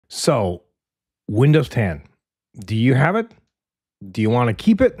So, Windows 10, do you have it? Do you want to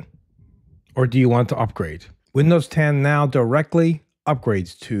keep it? Or do you want to upgrade? Windows 10 now directly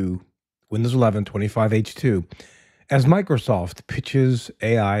upgrades to Windows 11 25H2 as Microsoft pitches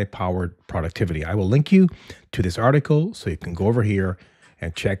AI-powered productivity. I will link you to this article so you can go over here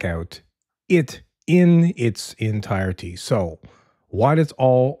and check out it in its entirety. So, what is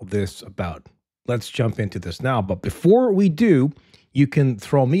all this about? Let's jump into this now. But before we do, you can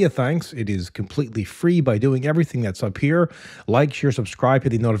throw me a thanks. It is completely free by doing everything that's up here. Like, share, subscribe, hit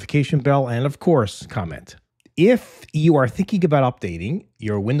the notification bell, and of course, comment. If you are thinking about updating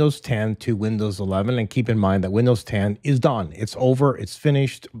your Windows 10 to Windows 11, and keep in mind that Windows 10 is done, it's over, it's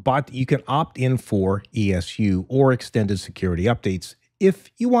finished, but you can opt in for ESU or extended security updates if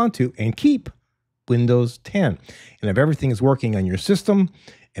you want to and keep Windows 10. And if everything is working on your system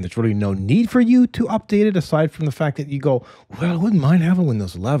and there's really no need for you to update it, aside from the fact that you go, well, I wouldn't mind having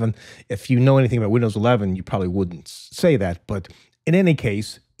Windows 11. If you know anything about Windows 11, you probably wouldn't say that. But in any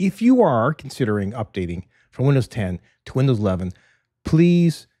case, if you are considering updating from Windows 10 to Windows 11,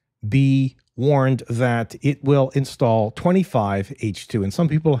 please be warned that it will install 25H2. And some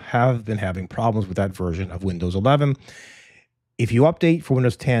people have been having problems with that version of Windows 11. If you update from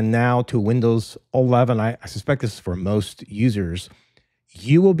Windows 10 now to Windows 11, I suspect this is for most users,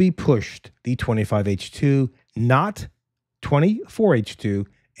 you will be pushed the 25H2, not 24H2,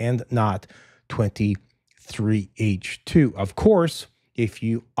 and not 23H2. Of course, if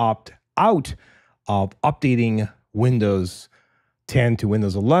you opt out of updating Windows 10 to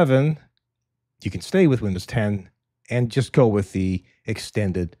Windows 11, you can stay with Windows 10 and just go with the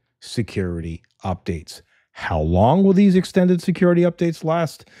extended security updates. How long will these extended security updates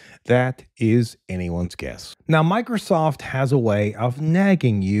last? That is anyone's guess. Now, Microsoft has a way of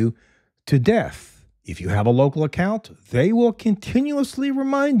nagging you to death. If you have a local account, they will continuously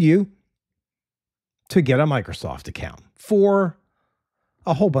remind you to get a Microsoft account for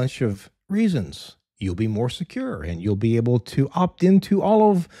a whole bunch of reasons. You'll be more secure and you'll be able to opt into all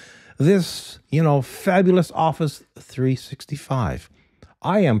of this, fabulous Office 365.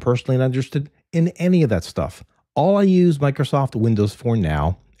 I am personally not interested in any of that stuff. All I use Microsoft Windows for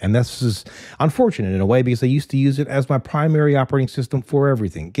now, and this is unfortunate in a way because I used to use it as my primary operating system for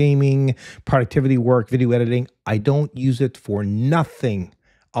everything. Gaming, productivity work, video editing. I don't use it for nothing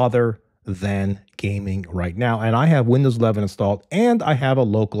other than gaming right now. And I have Windows 11 installed and I have a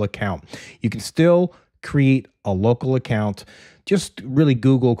local account. You can still create a local account. Just really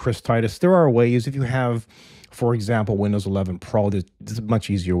Google Chris Titus. There are ways if you have, for example, Windows 11 Pro, there's a much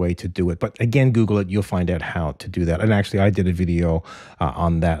easier way to do it. But again, Google it, you'll find out how to do that. And actually, I did a video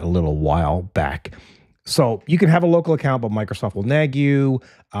on that a little while back. So you can have a local account, but Microsoft will nag you.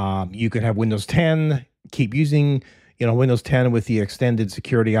 You can have Windows 10, keep using Windows 10 with the extended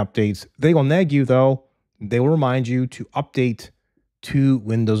security updates. They will nag you, though. They will remind you to update to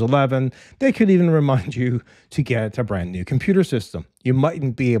Windows 11. They could even remind you to get a brand new computer system. You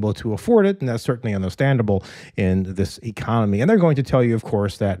mightn't be able to afford it, and that's certainly understandable in this economy. And they're going to tell you, of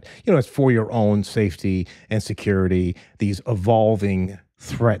course, that it's for your own safety and security, these evolving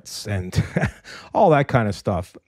threats and all that kind of stuff.